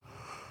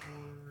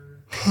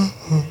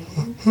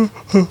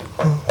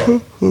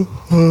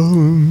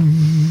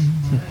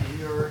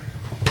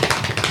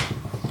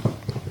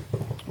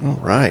All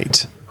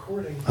right.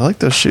 I like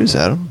those shoes,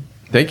 Adam.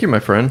 Thank you, my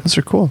friend. Those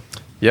are cool.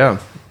 Yeah.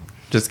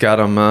 Just got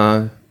them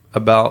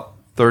about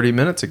 30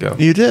 minutes ago.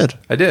 You did?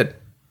 I did.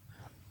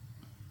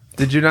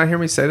 Did you not hear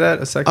me say that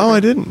a second Oh, ago? I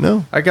didn't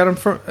know. I got them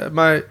for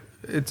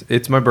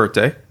it's my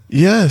birthday.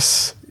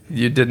 Yes.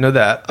 You did know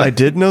that. I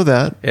did know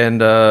that. And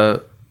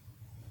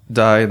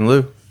Di and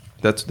Lou.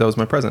 That was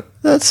my present.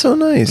 That's so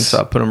nice. So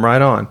I put them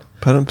right on.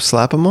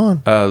 Slap them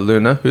on.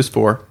 Luna, who's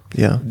 4,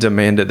 Yeah.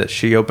 demanded that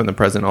she open the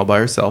present all by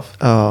herself.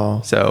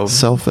 Oh, So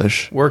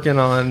selfish. working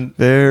on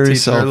Very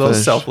teaching her a little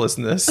selfish.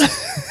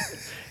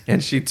 selflessness.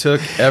 And she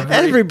took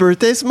every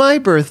birthday's my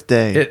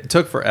birthday. it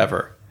took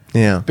forever.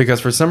 Yeah. Because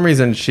for some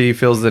reason she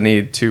feels the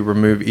need to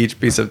remove each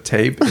piece of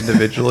tape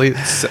individually,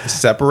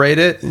 separate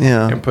it,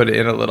 Yeah. and put it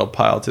in a little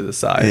pile to the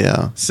side.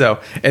 Yeah. So,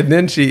 and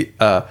then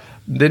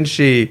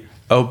she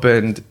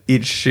opened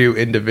each shoe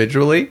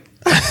individually.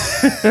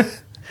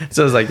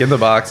 So it's like in the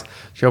box.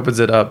 She opens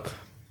it up,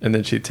 and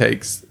then she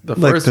takes the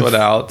Like first the one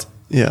out,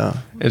 Yeah.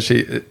 and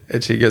she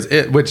goes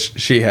which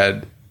she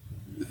had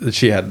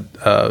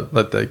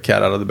let the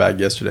cat out of the bag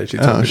yesterday. She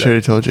told Oh, me she that.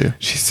 already told you.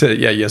 She said,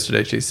 yeah,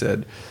 yesterday she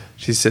said,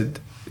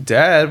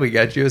 Dad, we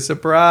got you a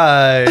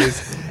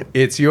surprise.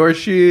 It's your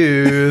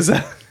shoes.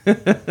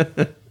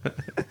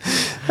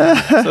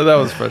 So that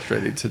was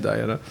frustrating to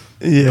Diana.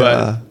 Yeah.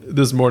 But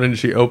this morning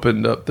she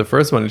opened up the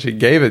first one and she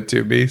gave it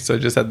to me. So I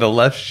just had the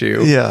left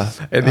shoe. Yeah.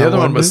 And the I other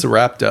one was wondered.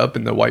 wrapped up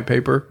in the white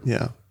paper.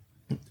 Yeah.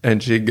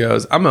 And she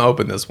goes, I'm going to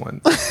open this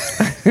one.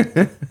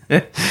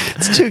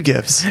 It's 2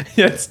 gifts.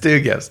 Yeah, it's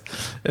 2 gifts.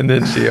 And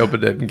then she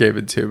opened it and gave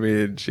it to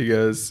me. And she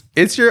goes,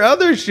 it's your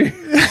other shoe.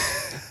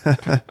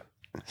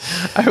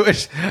 I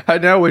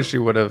wish they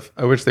would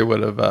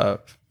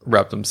have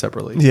wrapped them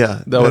separately.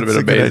 Yeah. That would have been a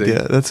amazing. good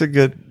idea. That's a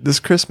good, this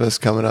Christmas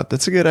coming up.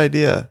 That's a good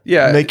idea.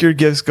 Yeah. Make your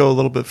gifts go a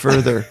little bit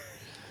further.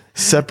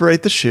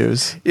 Separate the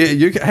shoes. Yeah,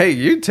 you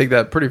can take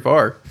that pretty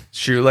far.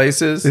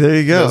 Shoelaces. There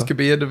you go. Those could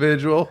be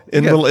individual.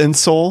 In little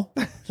insole.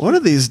 What are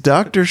these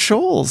Dr.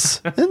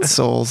 Scholl's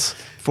insoles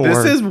for?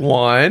 This is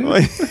one.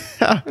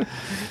 Yeah.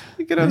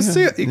 You can have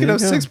six, you can there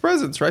have you go. 6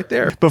 presents right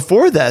there.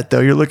 Before that, though,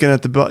 you're looking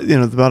at the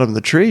bottom of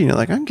the tree, and you're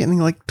like, I'm getting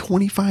like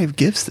 25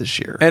 gifts this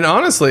year. And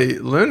honestly,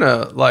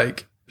 Luna,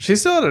 like,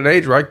 she's still at an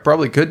age where I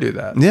probably could do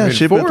that. Yeah,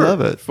 she would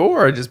love it.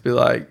 4, she'd be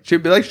like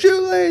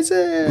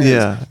shoelaces.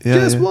 Yeah,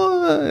 just yeah.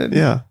 one.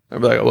 Yeah. I'd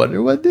be like, I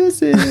wonder what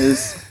this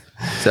is.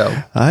 So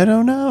I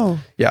don't know.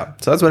 yeah,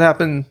 so that's what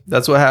happened.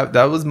 That's what happened.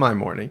 That was my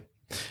morning.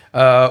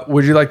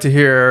 Would you like to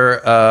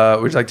hear?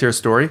 Would you like to hear a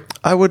story?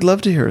 I would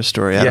love to hear a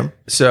story, Adam. Yeah.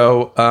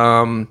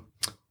 So,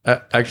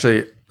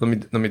 actually,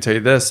 let me tell you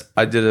this.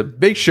 I did a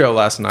big show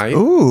last night.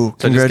 Ooh,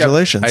 So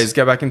congratulations. I just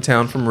got back in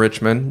town from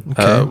Richmond,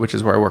 Okay. which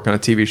is where I work on a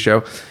TV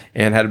show,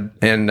 and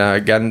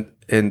got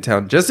in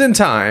town just in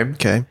time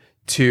Okay.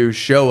 to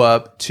show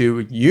up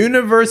to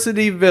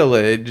University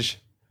Village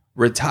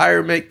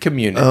Retirement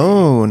Community.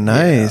 Oh,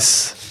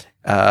 nice.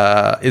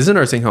 Is a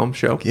nursing home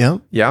show.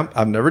 Yep. Yeah,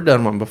 I've never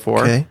done one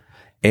before. Okay.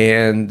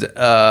 And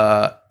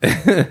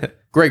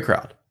great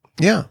crowd.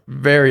 Yeah.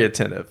 Very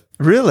attentive.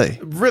 Really?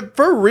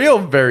 For real,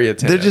 very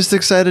attentive. They're just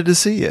excited to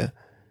see you.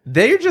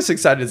 They're just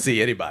excited to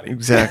see anybody.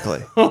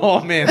 Exactly.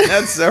 Oh, man,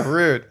 that's so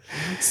rude.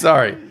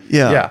 Sorry.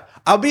 Yeah. Yeah.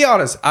 I'll be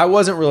honest. I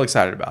wasn't real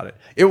excited about it.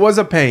 It was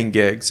a paying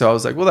gig. So I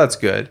was like, well, that's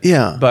good.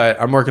 Yeah. But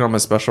I'm working on my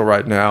special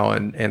right now.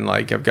 And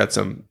like, I've got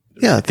some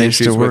Things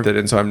issues to work. with it.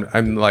 And so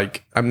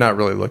I'm not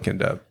really looking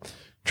to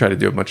try to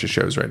do a bunch of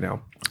shows right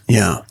now.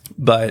 Yeah.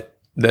 But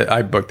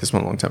I booked this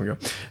one a long time ago.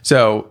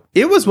 So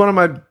it was one of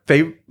my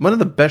one of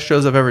the best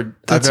shows I've ever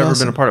awesome.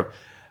 been a part of.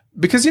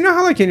 Because you know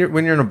how like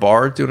when you're in a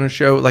bar doing a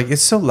show, like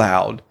it's so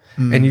loud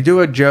and you do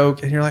a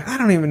joke and you're like, I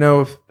don't even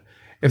know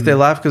if they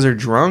laugh because they're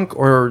drunk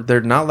or they're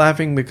not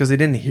laughing because they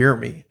didn't hear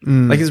me.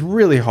 Like it's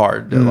really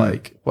hard to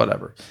like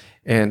whatever.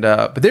 And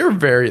but they were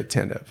very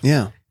attentive.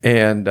 Yeah.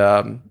 And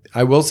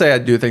I will say I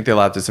do think they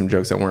laughed at some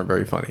jokes that weren't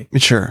very funny.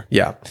 Sure.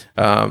 Yeah.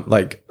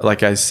 Like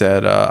I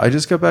said, I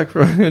just got back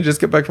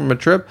from a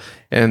trip,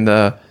 and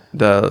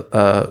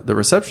the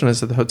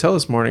receptionist at the hotel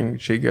this morning,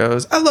 she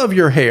goes, "I love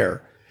your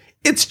hair.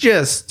 It's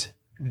just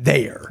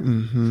there,"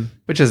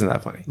 which isn't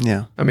that funny.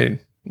 Yeah. I mean,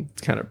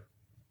 it's kind of,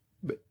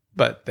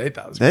 but they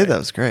thought it was Hey, great. that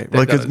was great. They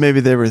Well, thought because it- maybe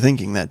they were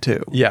thinking that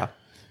too. Yeah.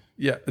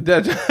 Yeah,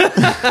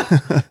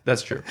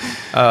 that's true.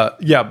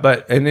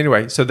 Yeah, and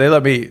anyway, so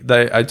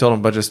I told them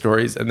a bunch of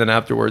stories. And then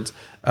afterwards,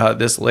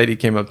 this lady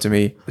came up to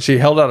me. She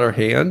held out her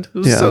hand. It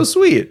was Yeah. so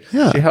sweet.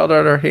 Yeah. She held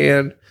out her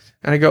hand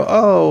and I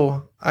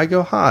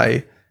go,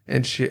 hi.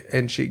 And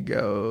she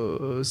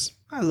goes,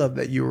 I love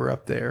that you were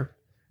up there.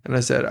 And I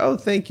said, oh,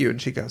 thank you.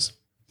 And she goes,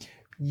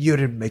 you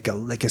didn't make a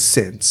lick of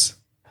sense.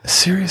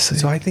 Seriously.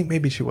 So I think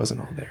maybe she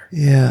wasn't on there.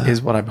 Yeah.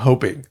 Is what I'm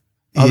hoping.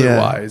 Yeah.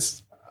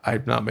 Otherwise,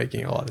 I'm not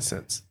making a lot of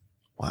sense.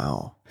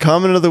 Wow.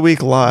 Comment of the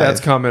week live. That's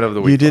comment of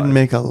the week. You didn't live.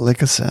 make a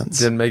lick of sense.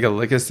 Didn't make a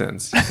lick of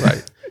sense.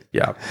 Right.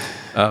 Yeah.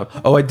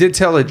 I did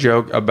tell a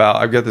joke about,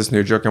 I've got this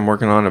new joke I'm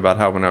working on about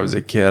how when I was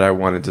a kid, I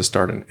wanted to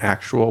start an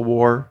actual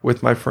war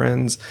with my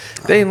friends.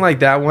 They didn't like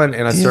that one.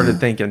 And I started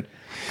thinking,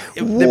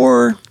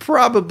 War.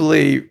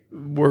 probably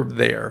were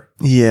there.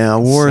 Yeah,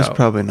 war is So,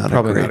 probably not a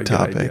not great a good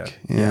topic. idea.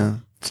 Yeah.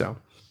 So,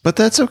 But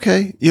that's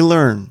okay. You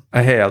learn.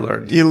 hey, I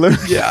learned. You learn.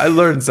 Yeah, I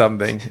learned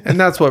something. And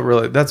that's what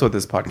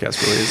this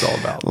podcast really is all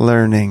about.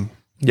 Learning.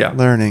 Yeah.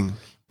 Learning.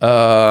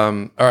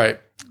 All right.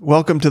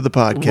 Welcome to the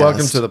podcast.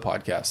 Welcome to the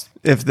podcast.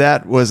 If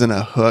that wasn't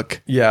a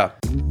hook. Yeah.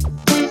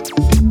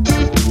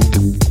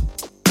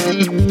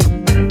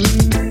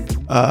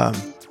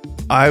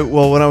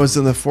 When I was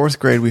in the 4th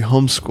grade, we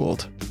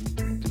homeschooled.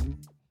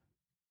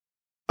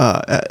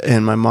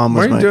 And my mom Why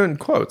was are you my doing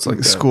quotes like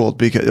that? schooled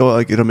because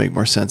it'll make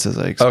more sense as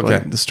I explain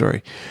Okay. the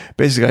story.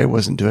 Basically, I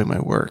wasn't doing my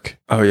work.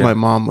 Oh, yeah. My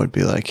mom would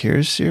be like,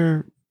 "Here's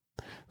your,"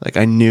 like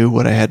I knew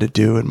what I had to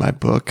do in my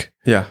book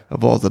Yeah.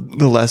 of all the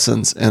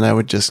lessons, and I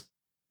would just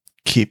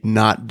keep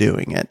not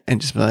doing it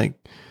and just be like,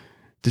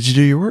 "Did you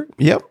do your work?"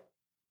 "Yep,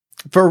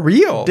 For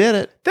real? did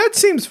it." That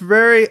seems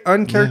very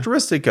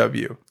uncharacteristic of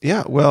you.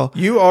 Yeah, well,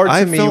 You are to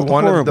I me felt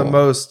one of horrible. the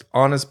most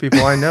honest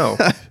people I know.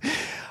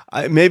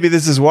 maybe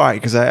this is why,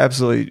 because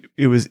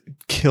it was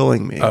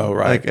killing me. Oh,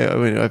 right.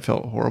 Like, I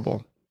felt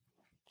horrible.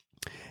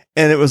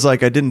 And it was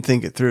like, I didn't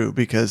think it through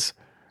because,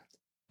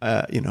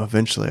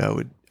 eventually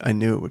I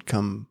knew it would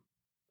come.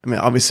 I mean,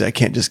 obviously I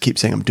can't just keep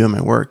saying I'm doing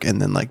my work and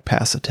then like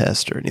pass a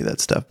test or any of that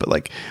stuff. But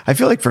like, I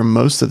feel like for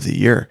most of the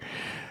year,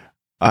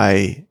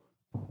 I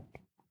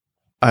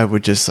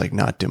would just like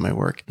not do my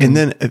work. And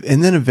then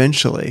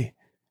eventually,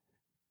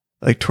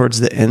 like towards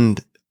the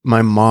end,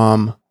 my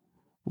mom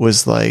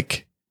was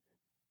like,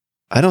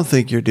 "I don't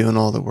think you're doing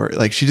all the work."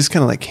 Like she just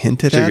kind of like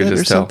hinted She at could it or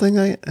just tell. something.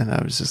 And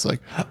I was just like,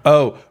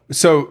 Oh,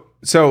 so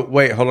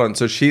wait, hold on.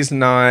 So she's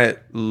not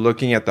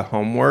looking at the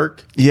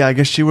homework. yeah, I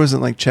guess she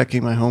wasn't like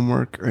checking my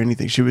homework or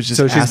anything. She was just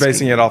So she's asking.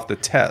 basing it off the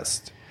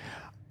test.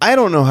 I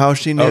don't know how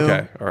she knew.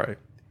 Okay. All right.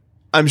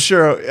 I'm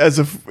sure as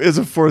a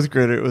 4th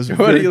grader, it was. What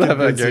very do you laugh at,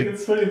 convincing. Gary?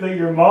 It's funny that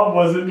your mom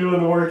wasn't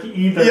doing the work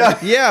either. Yeah,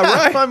 Yeah,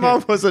 right. My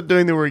mom wasn't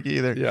doing the work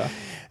either. Yeah.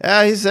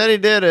 He said he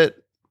did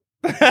it.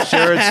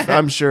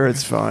 I'm sure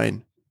it's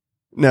fine.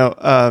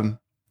 No,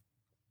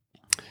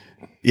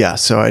 yeah.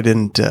 So I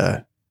didn't.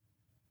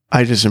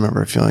 I just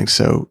remember feeling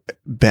so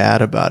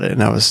bad about it,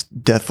 and I was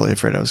deathly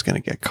afraid I was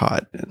going to get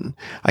caught. And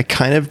I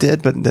kind of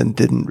did, but then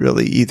didn't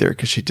really either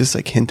because she just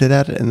like hinted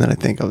at it, and then I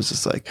think I was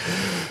just like,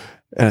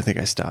 and I think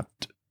I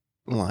stopped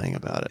lying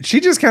about it. She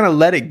just kind of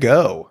let it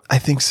go. I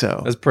think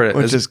so. That's pretty.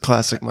 Which is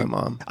classic my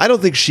mom. I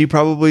don't think she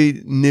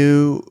probably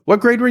knew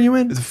What grade were you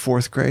in? the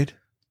 4th grade.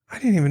 I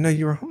didn't even know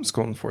you were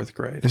homeschooled in 4th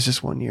grade. It was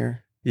just 1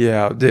 year.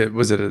 Yeah.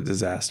 Was it a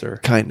disaster?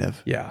 Kind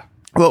of. Yeah.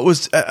 Well, it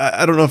was.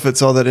 I don't know if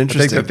it's all that I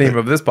interesting. think the theme but-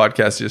 of this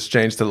podcast just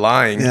changed to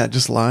lying. yeah,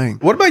 just lying.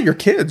 What about your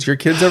kids? You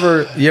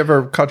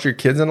ever caught your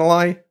kids in a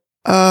lie?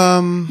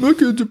 My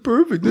kids are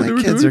perfect.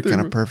 My kids are kind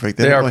of perfect.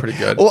 They don't are lie. pretty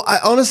good. Well, I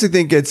honestly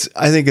think it's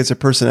a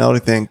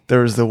personality thing. There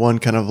was the one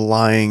kind of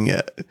lying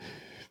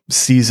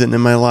season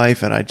in my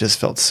life, and I just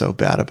felt so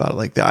bad about it.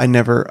 Like that, I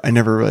never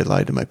really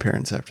lied to my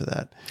parents after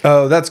that.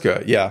 Oh, that's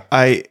good. Yeah.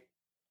 I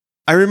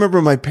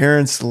remember my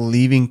parents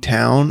leaving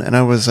town, and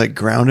I was like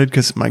grounded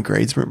because my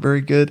grades weren't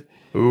very good.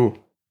 Ooh.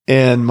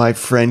 And my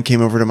friend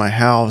came over to my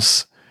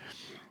house.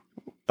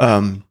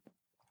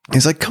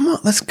 He's like, "Come on,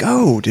 let's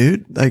go,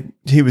 dude." Like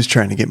he was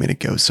trying to get me to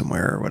go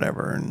somewhere or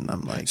whatever. And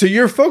I'm like, So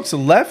your folks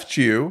left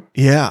you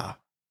yeah.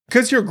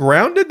 because you're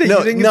grounded? That No,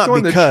 you didn't get to not go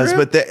on the because,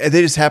 trip? but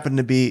they just happened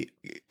to be,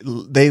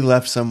 they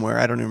left somewhere.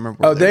 I don't even remember.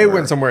 Oh, where they were.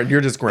 went somewhere and you're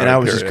just grounded. And I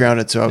was just period.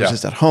 grounded. So I was Yeah.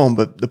 just at home.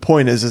 But the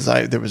point is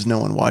there was no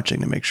one watching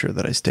to make sure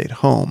that I stayed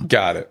home.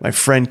 Got it. My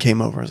friend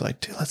came over. I was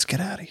like, "Dude, let's get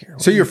out of here."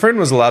 So your friend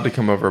was allowed to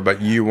come over,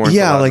 but you weren't.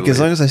 yeah, allowed like to as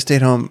leave. long as I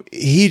stayed home,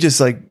 he just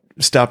like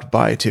stopped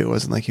by too. It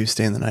wasn't like he was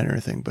staying the night or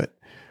anything. But,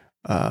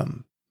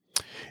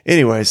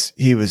 anyways,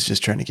 he was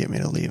just trying to get me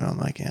to leave, and I'm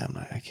like, "Yeah,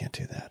 I can't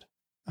do that.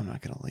 I'm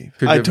not going to leave."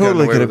 Could you I have gotten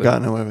totally away could have with it?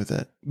 gotten away with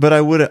it, but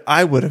I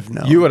would have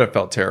known. You would have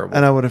felt terrible.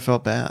 and I would have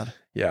felt bad.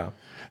 Yeah.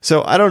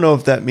 So I don't know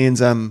if that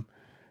means I'm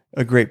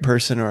a great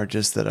person or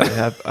just that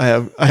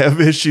I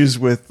have issues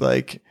with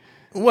like,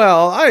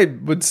 Well, I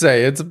would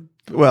say it's a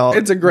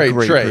great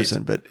trait.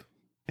 person, but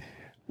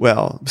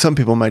well, some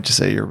people might just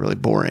say you're really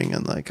boring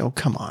and like, "Oh,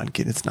 come on,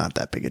 kid, it's not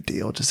that big a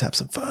deal. Just have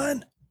some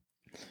fun."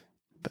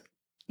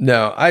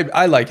 No,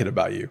 I like it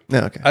about you. No,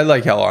 okay. I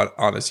like how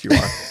honest you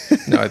are.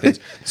 No, I think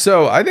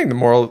so. I think the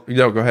moral.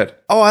 No, go ahead.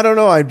 Oh, I don't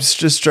know. I'm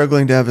just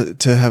struggling to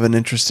have an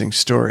interesting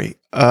story.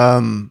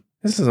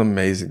 This is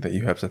amazing that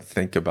you have to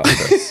think about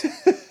this.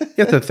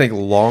 You have to think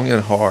long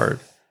and hard.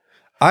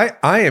 I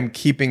am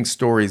keeping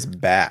stories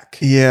back.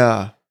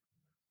 Yeah.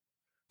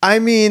 I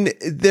mean,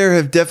 there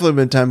have definitely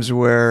been times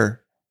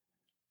where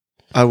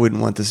I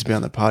wouldn't want this to be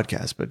on the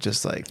podcast, but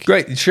just like,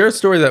 Great. Share a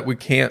story that we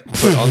can't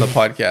put on the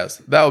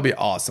podcast. That would be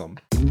awesome.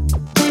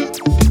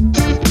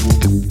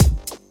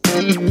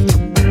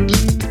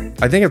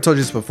 I think I've told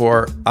you this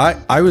before.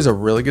 I was a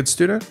really good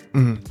student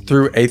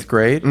through 8th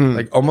grade,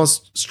 like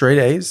almost straight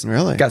A's.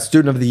 Really? Got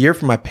student of the year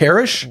from my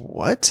parish.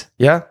 What?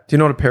 Yeah. Do you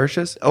know what a parish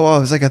is? Oh, I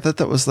was like, I thought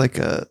that was like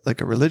a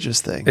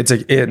religious thing. It's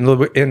like in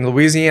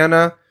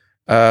Louisiana.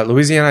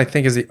 Louisiana, I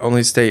think, is the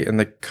only state in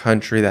the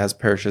country that has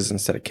parishes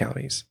instead of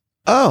counties.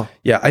 Oh,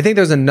 Yeah, I think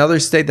there's another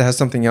state that has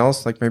something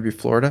else, like maybe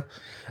Florida.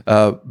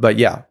 But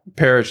yeah,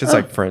 parish. It's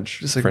like French,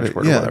 just like French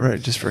word or yeah, whatever.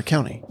 right, just for a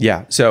county.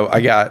 Yeah. So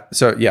I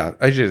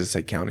should just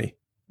say county.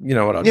 You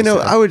know what? I'll You just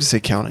know, say. I would just say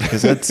county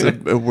because that's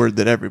a word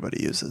that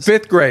everybody uses.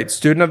 5th grade,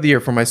 student of the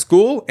year for my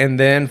school, and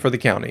then for the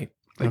county.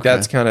 Like Okay.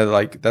 that's kind of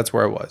like that's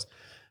where I was.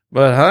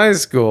 But high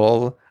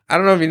school, I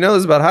don't know if you know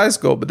this about high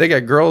school, but they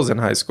got girls in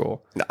high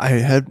school, I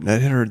had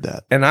heard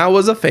that. and I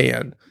was a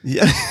fan.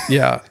 Yeah.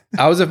 Yeah,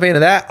 I was a fan of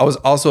that. I was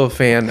also a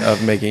fan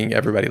of making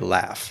everybody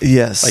laugh.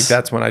 Yes. Like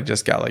that's when I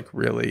just got like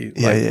really,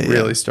 Yeah,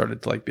 really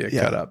started to like be a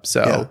Yeah. cut up.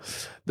 So Yeah.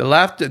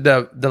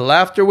 the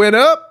laughter went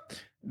up,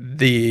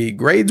 the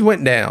grades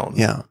went down.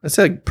 Yeah. That's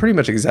like pretty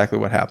much exactly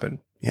what happened.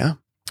 Yeah.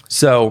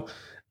 So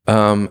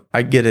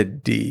I get a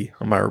D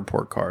on my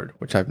report card,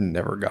 which I've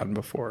never gotten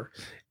before.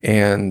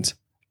 And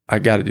I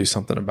got to do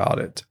something about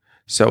it.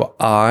 So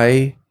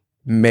I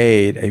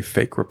made a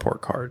fake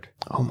report card.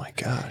 Oh my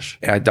gosh.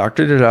 I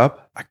doctored it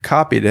up. I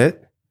copied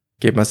it,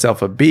 gave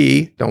myself a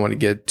B. Don't want to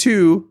get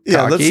too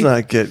Yeah. cocky. Let's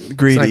not get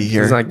greedy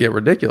here. Let's not get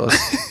ridiculous.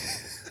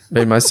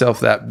 Made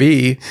myself that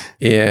B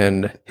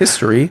in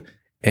history,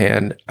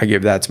 and I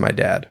gave that to my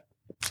dad.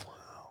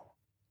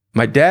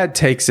 My dad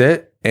takes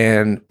it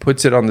and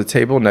puts it on the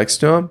table next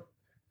to him.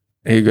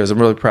 And he goes, "I'm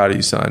really proud of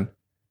you, son."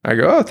 I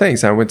go, "Oh,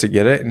 thanks." I went to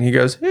get it, and he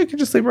goes, "Hey, you can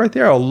just leave it right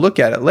there. I'll look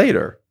at it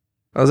later."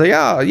 I was like,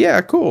 "Oh, yeah,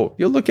 cool.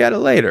 You'll look at it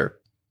later."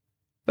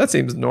 That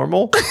seems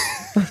normal.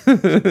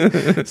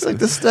 It's like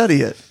to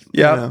study it.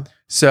 you Yeah. know?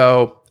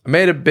 So I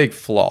made a big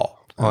flaw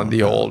on Oh, the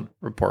no. old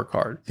report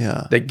card.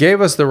 Yeah. They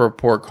gave us the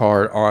report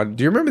card on,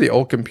 do you remember the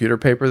old computer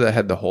paper that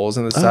had the holes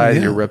in the side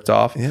and yeah. you ripped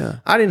off? Yeah.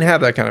 I didn't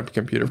have that kind of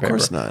computer paper.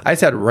 course not. I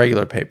just had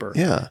regular paper.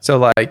 Yeah. So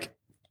like,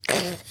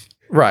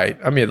 right.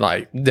 I mean,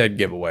 like dead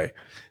giveaway.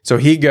 So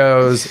he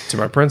goes to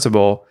my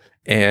principal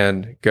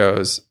and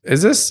goes,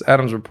 "Is this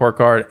Adam's report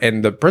card?"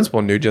 And the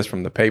principal knew just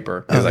from the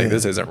paper. He was Oh, like, yeah.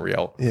 "This isn't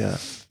real." Yeah.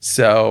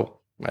 So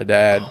my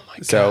dad, Oh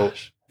my so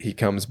gosh. he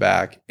comes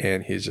back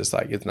and he's just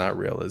like, "It's not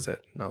real, is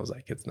it?" And I was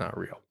like, "It's not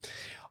real."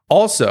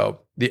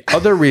 Also, the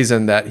other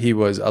reason that he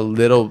was a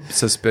little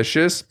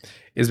suspicious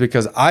is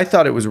because I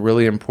thought it was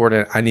really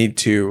important. I need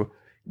to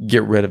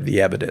get rid of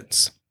the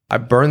evidence. I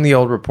burned the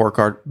old report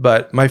card,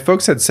 but my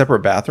folks had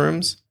separate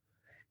bathrooms,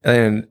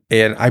 and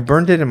I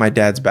burned it in my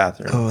dad's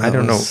bathroom. Oh, I that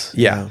don't was-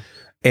 know. Yeah.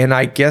 And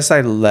I guess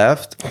I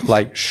left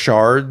like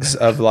shards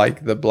of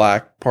like the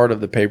black part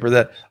of the paper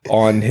that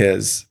on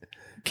his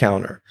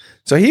counter.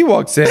 So he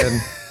walks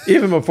in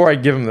even before I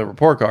give him the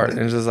report card and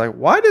is just like,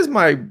 "Why does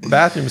my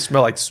bathroom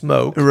smell like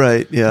smoke?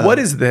 Right. Yeah. What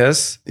is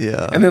this?"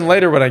 Yeah. And then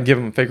later when I give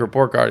him a fake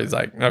report card, he's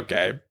like,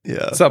 "Okay,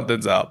 yeah.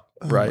 something's up."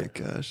 Oh Right.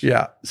 my gosh.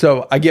 Yeah.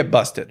 So I get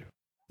busted.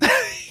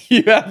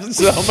 You have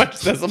so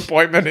much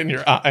disappointment in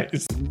your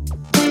eyes.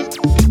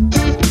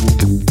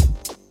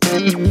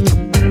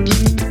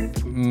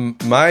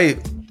 My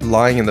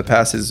lying in the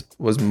past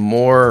was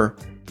more,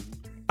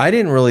 I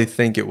didn't really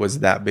think it was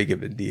that big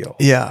of a deal.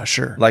 Yeah.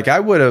 Sure. Like I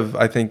would have,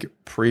 I think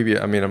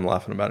I'm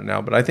laughing about it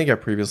now, but I think I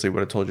previously would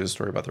have told you a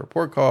story about the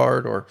report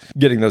card or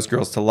getting those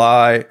girls to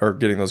lie or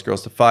getting those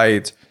girls to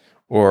fight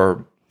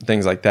or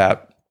things like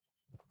that.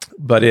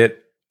 But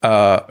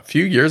a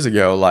few years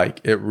ago,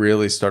 like it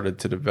really started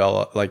to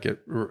develop, like it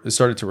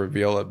started to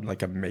reveal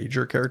a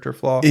major character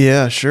flaw.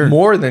 Yeah. Sure.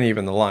 More than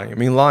even the lying. I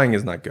mean, lying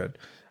is not good.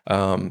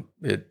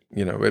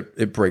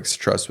 It breaks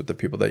trust with the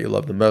people that you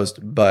love the most.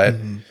 But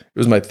Mhm. it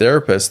was my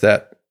therapist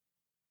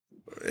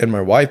and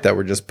my wife that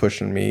were just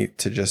pushing me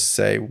to just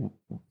say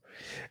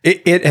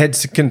it had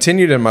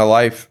continued in my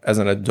life as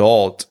an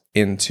adult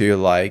into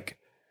like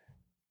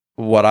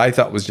what I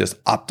thought was just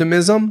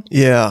optimism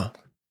Yeah.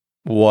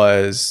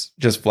 was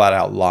just flat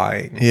out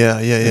lying. Yeah.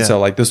 Yeah. Yeah. And so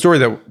like the story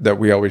that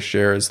we always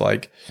share is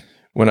like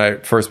when I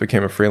first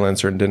became a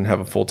freelancer and didn't have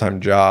a full-time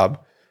job,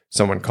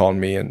 someone called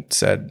me and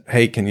said,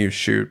 "Hey, can you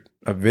shoot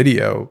a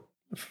video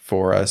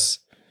for us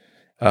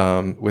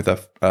with a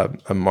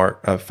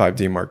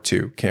 5D Mark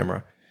II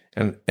camera?"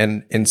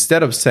 And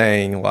instead of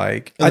saying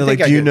like, And they're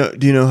like, do you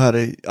know how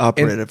to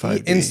operate a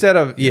 5D? Instead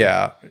of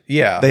yeah.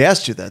 They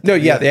asked you that. No, though.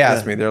 yeah, they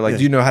asked me. They're like, yeah.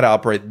 "Do you know how to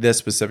operate this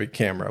specific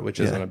camera?" Which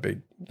isn't Yeah. a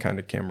big kind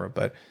of camera,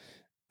 but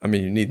I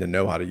mean, you need to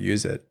know how to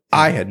use it.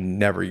 I had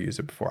never used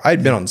it before. I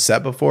had been on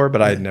set before, but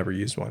I had never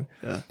used one.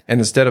 Yeah. And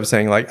instead of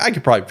saying like, "I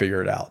could probably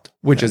figure it out,"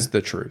 which is the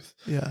truth,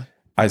 Yeah.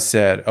 I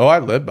said, "Oh, I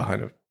live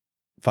behind a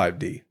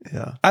 5D.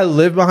 Yeah. I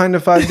live behind a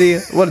 5D."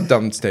 What a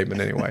dumb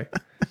statement anyway.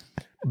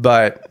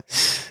 But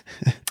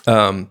he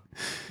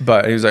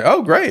was like,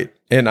 "Oh, great."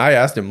 And I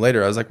asked him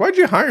later, I was like, "Why'd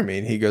you hire me?"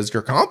 And he goes,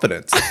 "Your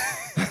confidence."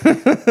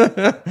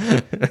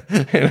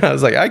 And I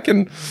was like, I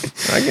can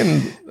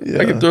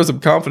throw some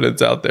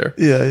confidence out there.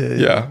 Yeah. Yeah.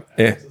 Yeah.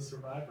 Eh. He's a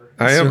survivor.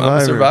 I'm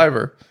a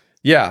survivor.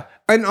 Yeah.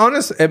 And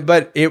honest,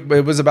 but it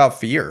was about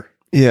fear.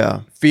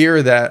 Yeah.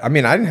 fear that, I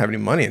mean, I didn't have any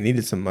money. I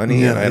needed some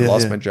money and I had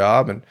lost my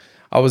job and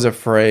I was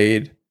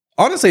afraid.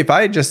 Honestly, if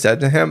I had just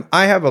said to him,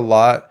 I have a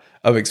lot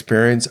of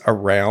experience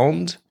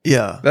around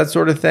that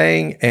sort of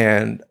thing.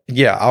 And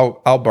yeah,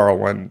 I'll borrow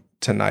one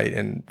tonight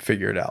and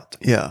figure it out.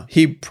 Yeah.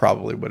 He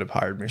probably would have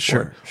hired me.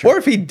 Sure. Or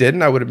if he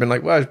didn't, I would have been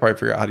like, well, I should probably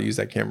figure out how to use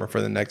that camera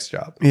for the next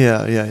job.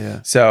 Yeah.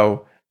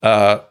 So,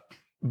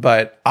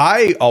 but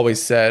I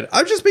always said,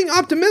 I'm just being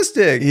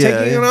optimistic,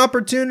 taking an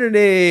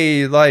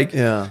opportunity, like,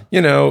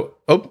 pushing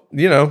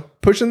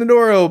the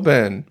door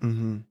open.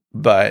 Mm-hmm.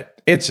 But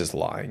it's just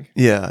lying.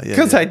 Yeah.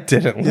 Because I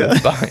didn't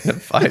live behind a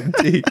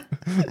 5D.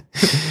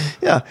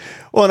 Yeah.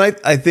 Well, and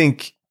I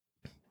think,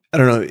 I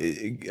don't know,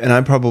 and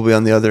I'm probably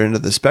on the other end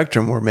of the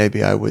spectrum where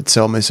maybe I would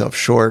sell myself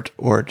short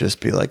or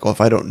just be like, well,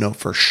 if I don't know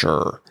for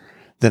sure,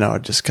 then I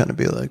would just kind of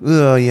be like,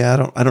 oh yeah,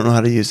 I don't know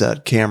how to use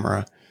that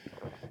camera.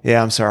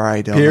 Yeah, I'm sorry,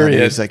 I don't know how to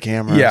use that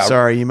camera. Yeah.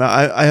 Sorry,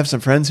 I have some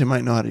friends who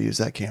might know how to use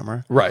that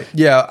camera. Right.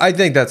 Yeah, I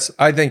think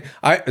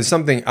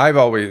something I've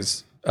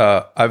always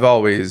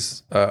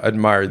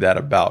admired that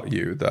about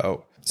you,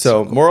 though.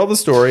 So, cool. Moral of the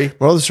story.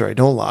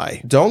 Don't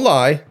lie. Don't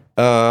lie.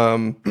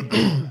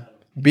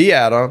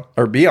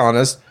 Be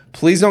honest.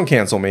 Please don't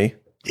cancel me.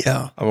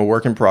 Yeah. I'm a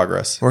work in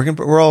progress.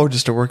 We're all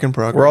just a work in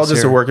progress. We're all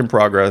just a work in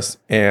progress.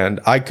 And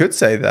I could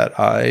say that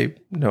I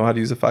know how to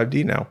use a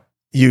 5D now.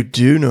 You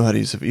do know how to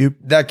use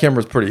it. That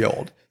camera's pretty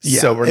old. Yeah.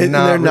 So they're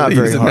not really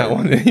very using hard. that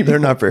one anymore. They're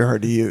not very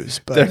hard to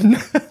use. But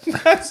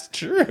that's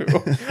true.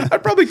 I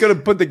probably could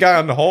have put the guy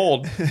on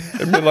hold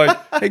and been like,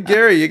 hey,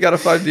 Gary, you got a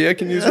 5D I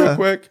can use real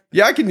quick?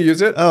 Yeah, I can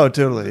use it. Oh,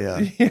 totally.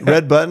 Yeah.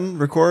 Red button,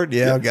 record.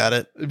 Yeah, got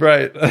it.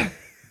 Right.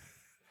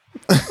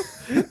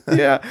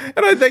 Yeah.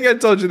 And I think I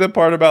told you the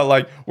part about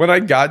like when I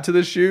got to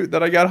the shoot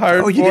that I got hired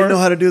for. Oh, you didn't know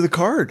how to do the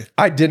card.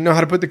 I didn't know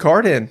how to put the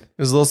card in. It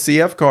was a little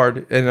CF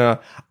card. And the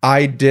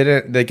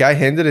guy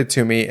handed it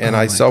to me and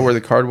I saw where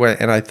the card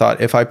went. And I thought,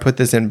 if I put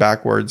this in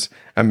backwards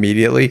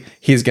immediately,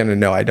 he's going to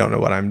know I don't know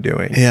what I'm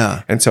doing.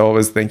 Yeah. And so I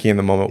was thinking in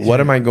the moment, what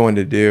am I going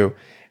to do?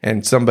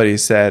 And somebody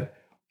said,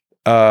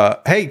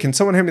 hey, can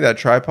someone hand me that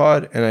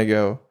tripod? And I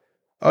go,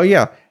 oh,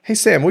 yeah. Hey,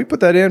 Sam, will you put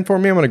that in for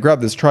me? I'm going to grab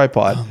this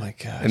tripod. Oh, my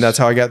gosh. And that's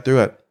how I got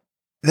through it.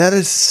 That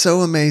is so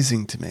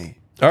amazing to me.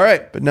 All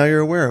right. But now you're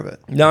aware of it.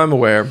 Now I'm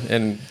aware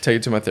and take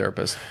it to my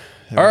therapist.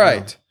 All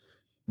right.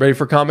 Ready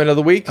for comment of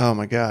the week? Oh,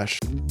 my gosh.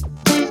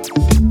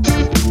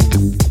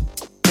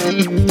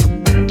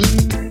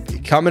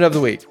 Comment of the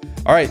week.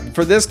 All right.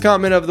 For this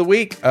comment of the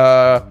week,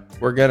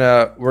 we're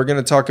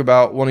gonna talk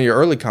about one of your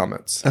early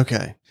comments.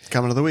 Okay.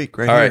 Comment of the week.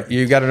 All right.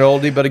 You got an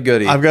oldie but a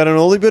goodie. I've got an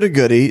oldie but a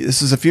goodie.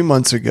 This is a few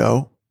months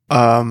ago.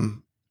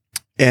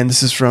 And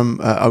this is from,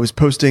 I was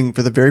posting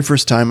for the very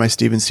first time my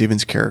Steven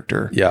Stevens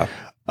character. Yeah.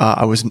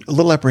 I was a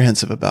little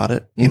apprehensive about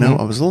it. You know,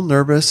 I was a little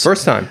nervous.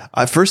 First time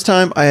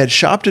I had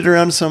shopped it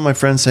around to some of my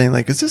friends saying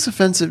like, is this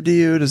offensive to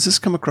you? Does this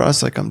come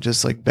across like I'm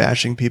just like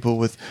bashing people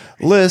with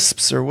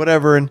lisps or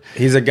whatever? And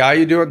he's a guy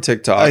you do on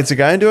TikTok. It's a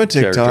guy I do on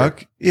TikTok.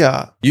 Character.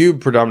 Yeah. You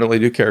predominantly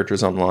do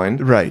characters online.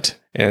 Right.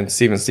 And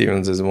Steven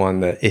Stevens is one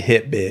that it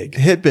hit big.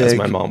 As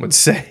my mom would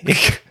say.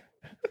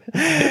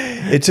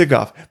 It took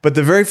off. But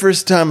the very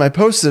first time I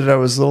posted it, I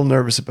was a little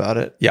nervous about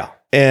it. Yeah.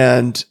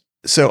 And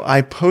so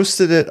I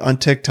posted it on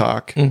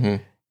TikTok and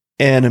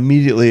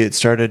immediately it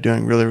started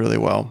doing really, really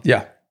well.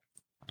 Yeah.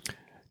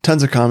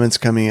 Tons of comments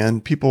coming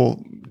in.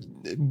 People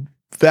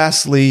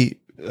vastly,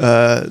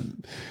 by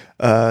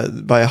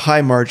a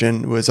high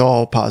margin, was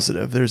all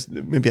positive. There's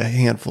maybe a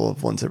handful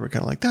of ones that were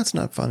kind of like, that's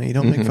not funny.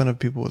 Don't make fun of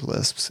people with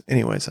lisps.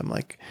 Anyways, I'm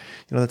like,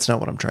 that's not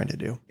what I'm trying to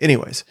do.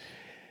 Anyways,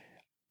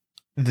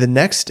 the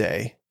next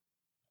day,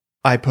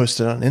 I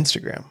posted on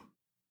Instagram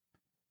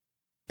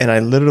and I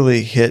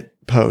literally hit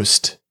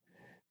post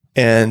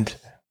and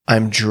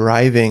I'm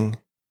driving.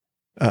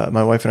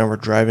 My wife and I were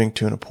driving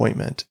to an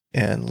appointment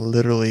and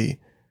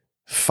literally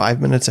 5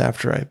 minutes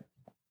after I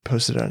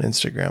posted on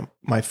Instagram,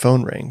 my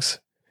phone rings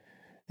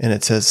and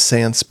it says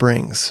Sand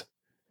Springs.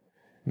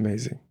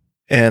 Amazing.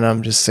 And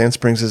I'm just, Sand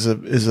Springs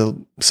is a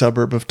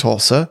suburb of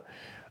Tulsa.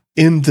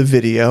 In the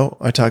video,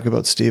 I talk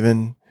about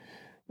Steven,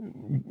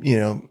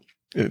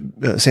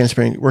 Sand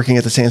Spring, working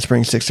at the Sand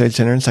Springs Sixth Grade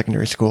Center in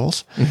secondary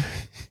schools.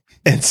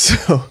 And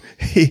so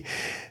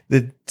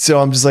so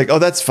I'm just like, oh,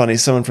 that's funny.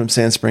 Someone from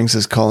Sand Springs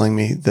is calling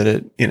me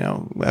that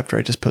after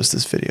I just posted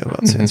this video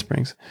about Sand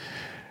Springs.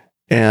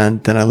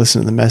 And then I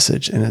listen to the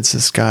message and it's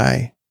this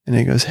guy and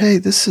he goes, hey,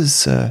 this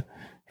is, I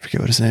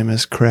forget what his name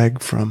is, Craig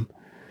from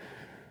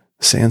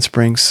Sand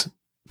Springs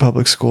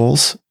Public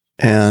Schools.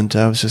 And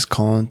I was just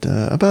calling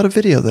about a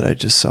video that I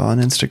just saw on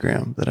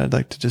Instagram that I'd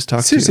like to just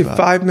talk to you about.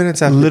 5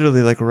 minutes after?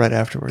 Literally like right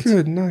afterwards.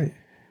 Good night.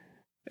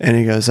 And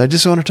he goes, I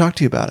just want to talk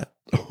to you about it.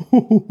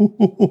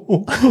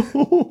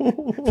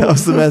 That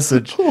was the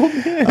message.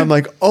 Oh, I'm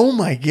like, oh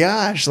my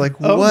gosh, like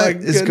what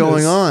is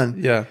going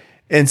on? Yeah.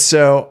 And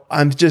so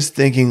I'm just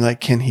thinking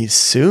like, can he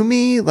sue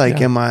me?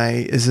 Like,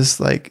 is this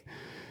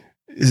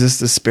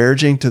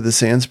disparaging to the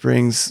Sand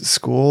Springs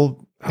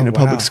school,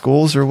 public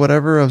schools or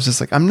whatever? I was just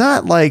like, I'm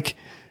not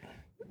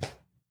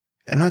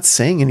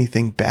saying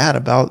anything bad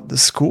about the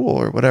school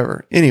or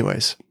whatever.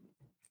 Anyways,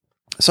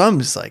 So I'm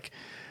just like,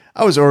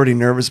 I was already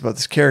nervous about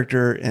this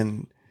character,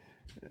 and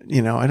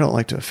I don't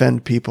like to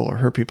offend people or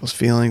hurt people's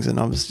feelings, and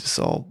I was just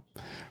all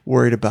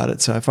worried about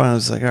it. So I finally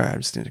was like, all right, I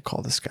just need to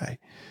call this guy.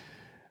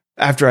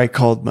 After I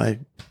called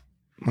one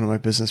of my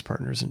business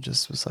partners and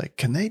just was like,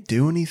 can they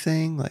do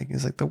anything? Like,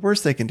 it's like the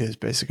worst they can do is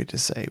basically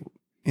just say,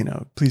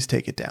 please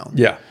take it down.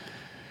 Yeah.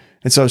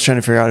 And so I was trying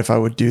to figure out if I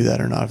would do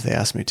that or not if they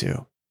asked me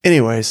to.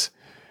 Anyways,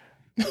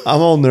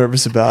 I'm all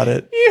nervous about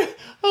it. Yeah.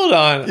 Hold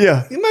on.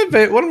 Yeah.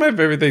 One of my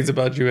favorite things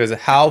about you is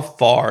how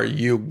far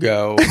you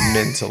go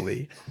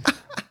mentally.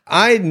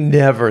 I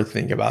never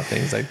think about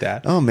things like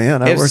that. Oh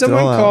man, if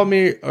someone called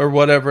me or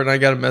whatever and I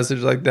got a message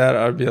like that,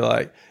 I'd be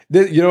like,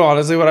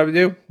 honestly what I would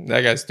do?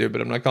 That guy's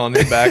stupid. I'm not calling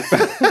him back.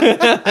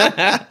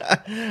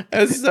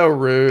 That's so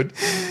rude.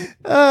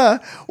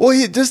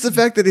 Just the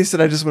fact that he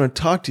said, I just want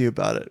to talk to you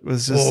about it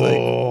was just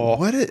like,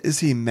 what is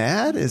he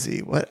mad? Is he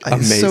what?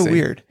 It's so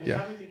weird.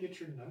 Yeah.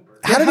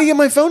 How did he get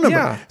my phone number?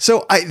 Yeah.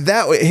 So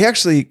he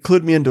actually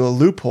clued me into a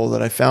loophole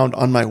that I found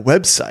on my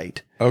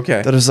website.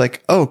 Okay. That was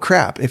like, oh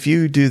crap! If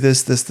you do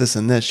this,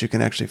 and this, you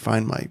can actually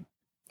find my.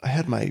 I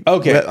had my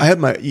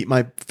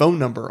phone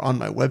number on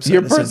my website.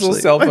 Your personal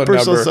cell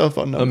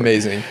phone number.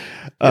 Amazing.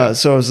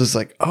 So I was just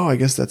like, oh, I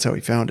guess that's how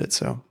he found it.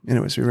 So,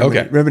 anyways, we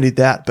remedied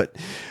that. But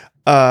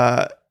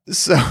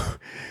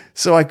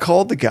so I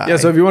called the guy. Yeah.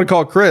 So if you want to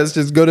call Chris,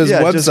 just go to his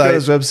website. Just go to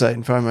his website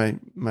and find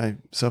my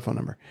cell phone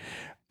number.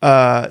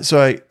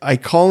 So I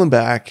call him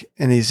back,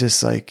 and he's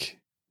just like,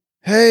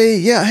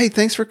 hey,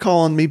 thanks for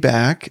calling me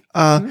back.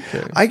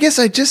 Okay. I guess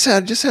I just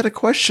had a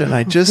question.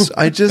 I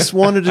just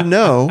wanted to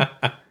know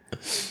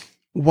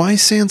why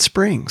Sand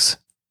Springs.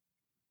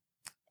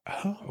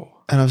 Oh.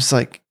 And I was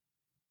like,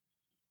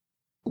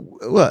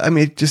 well, I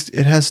mean,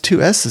 it has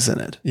 2 S's in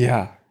it.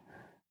 Yeah.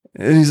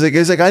 And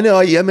he's like, I know.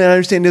 I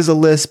understand there's a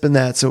lisp in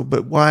that. So,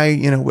 but why,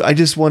 I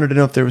just wanted to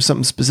know if there was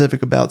something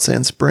specific about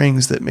Sand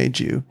Springs that made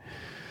you.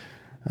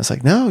 I was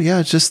like, no, yeah,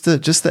 it's just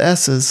the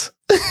S's.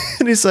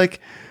 And he's like,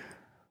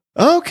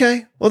 oh,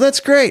 okay, well, that's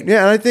great.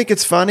 Yeah, I think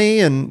it's funny.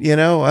 And,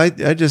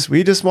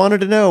 we just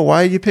wanted to know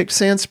why you picked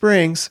Sand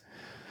Springs.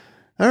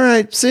 All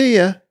right, see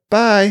ya.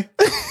 Bye.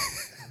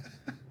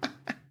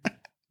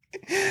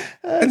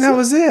 And that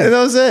was it. And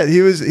that was it.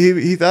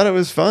 He thought it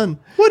was fun.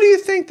 What do you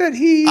think that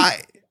he... I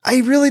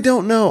really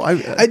don't know.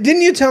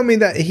 Didn't you tell me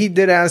that he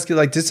did ask you,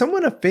 like, did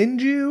someone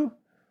offend you?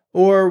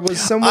 Or was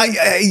someone...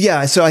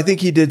 Yeah, so I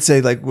think he did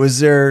say, like, was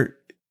there...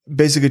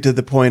 Basically to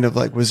the point of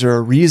like, was there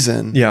a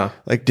reason? Yeah.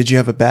 Like, did you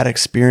have a bad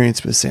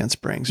experience with Sand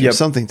Springs or Yep.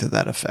 something to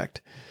that effect?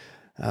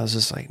 I was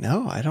just like,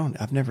 no,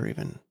 I've never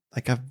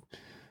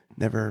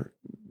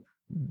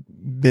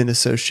been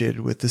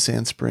associated with the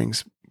Sand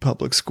Springs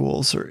public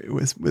schools or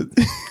with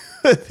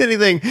with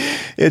anything.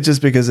 It's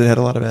just because it had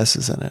a lot of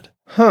S's in it.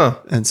 Huh.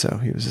 And so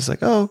he was just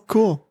like, oh,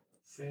 cool.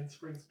 Sand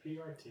Springs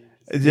PR team.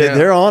 Yeah.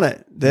 They're on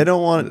it. They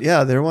don't want it.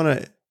 Yeah. They want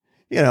to,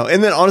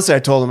 and then honestly, I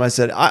told him, I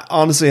said,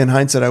 honestly, in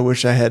hindsight, I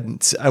wish I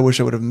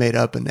would have made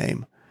up a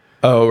name.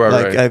 Oh,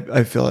 right.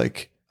 I feel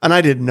like, and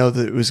I didn't know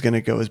that it was going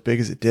to go as big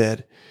as it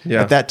did.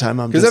 Yeah. At that time,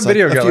 I'm because just that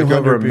video like got like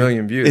over 1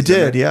 million views. It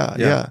did.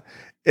 Yeah.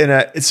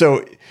 And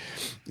so,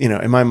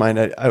 in my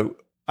mind,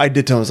 I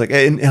did tell him, I was like,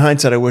 in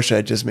hindsight, I wish I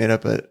had just made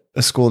up a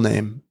school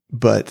name,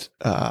 but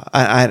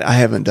I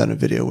haven't done a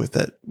video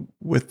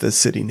with the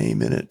city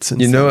name in it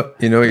since. You know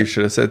what you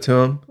should have said to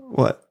him?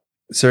 What?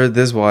 Sir,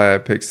 this is why I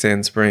picked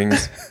Sand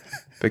Springs.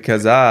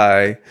 Because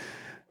I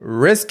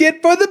risk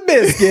it for the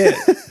biscuit.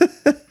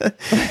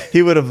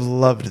 He would have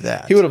loved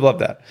that. He would have loved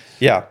that.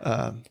 Yeah.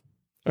 Right.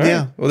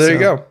 Yeah. Well, there you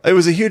go. It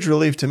was a huge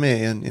relief to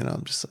me. And,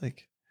 I'm just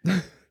like,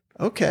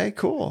 okay,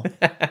 cool.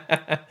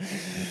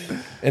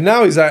 And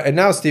now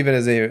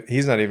Steven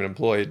he's not even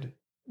employed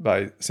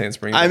by Sand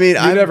Springs. I mean,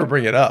 I never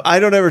bring it up.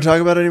 I don't ever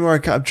talk about it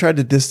anymore. I've tried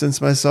to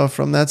distance myself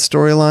from that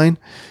storyline.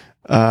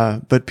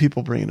 But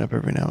people bring it up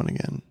every now and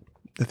again.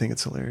 I think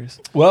it's hilarious.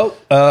 Well,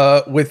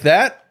 with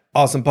that,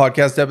 awesome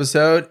podcast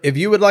episode. If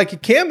you would like a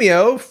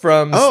cameo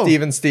from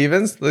Steven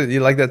Stevens, you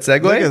like that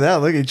segue? Look at that.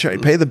 Look at you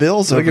pay the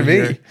bills. Look over at me.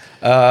 here.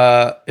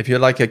 If you'd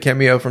like a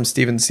cameo from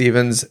Steven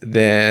Stevens,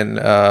 then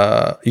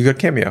you go to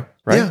Cameo,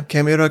 right? Yeah,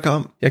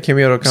 cameo.com. Yeah,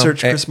 cameo.com.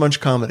 Search Chris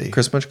Munch Comedy.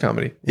 Chris Munch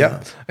Comedy.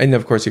 Yep. And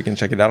of course, you can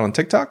check it out on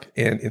TikTok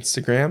and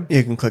Instagram.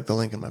 You can click the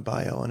link in my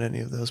bio on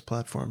any of those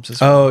platforms. As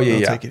well. Oh, yeah,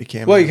 It'll yeah. take you to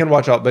Cameo. Well, you can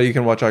watch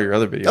all your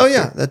other videos. Oh,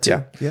 yeah. too. That's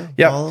it. Yeah.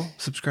 Yep. Follow,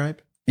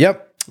 subscribe.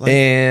 Yep.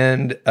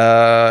 And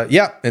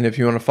and if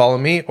you want to follow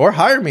me or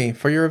hire me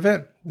for your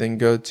event, then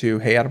go to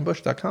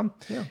heyadambush.com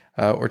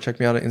or check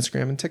me out on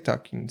Instagram and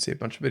TikTok. You can see a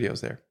bunch of videos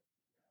there.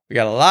 We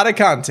got a lot of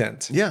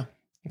content,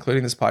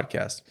 including this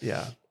podcast.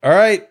 Yeah. All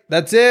right,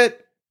 that's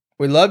it.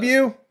 We love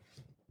you.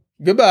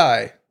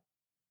 Goodbye.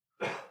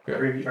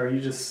 Are you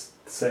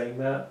just saying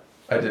that?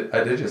 I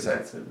did just say.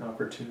 It's an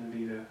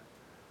opportunity to.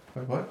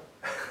 Wait, what?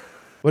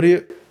 What do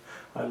you?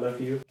 I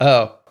love you.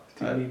 Oh.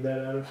 Do you need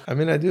that out of? I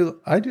mean, I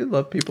do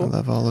love people. I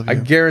love all of you. I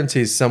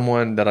guarantee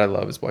someone that I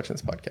love is watching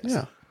this podcast.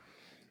 Yeah.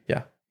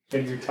 Yeah.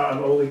 And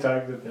I'm only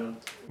talking to them.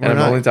 And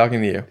I'm only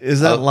talking to you. Is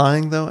that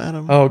lying though,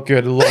 Adam? Oh,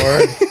 good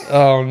Lord.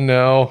 Oh,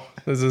 no.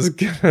 This is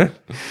good.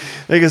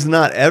 Because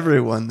not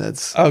everyone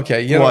that's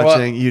Okay, you know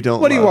watching what? you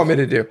don't What do you love. want me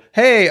to do?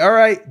 Hey, all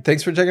right.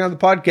 Thanks for checking out the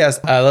podcast.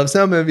 I love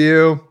some of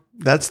you.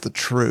 That's the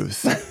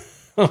truth.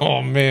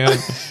 Oh man.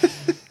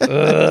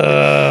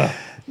 Ugh.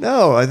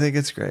 No, I think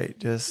it's great.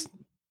 Just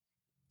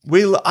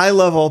I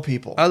love all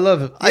people. I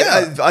love it.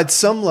 Yeah. I, at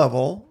some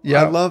level,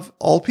 Yeah. I love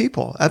all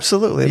people.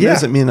 Absolutely. It Yeah.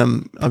 doesn't mean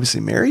I'm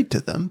obviously married to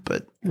them,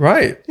 but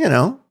Right. you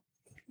know,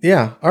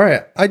 Yeah. All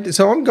right.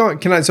 So I'm going.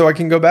 So I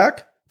can go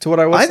back to what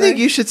I was I saying? think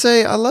you should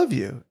say I love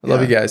you. I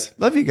love you guys.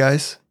 Love you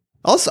guys.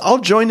 I'll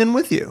join in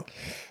with you.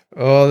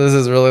 Oh, this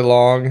is really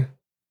long.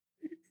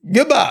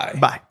 Goodbye.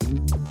 Bye.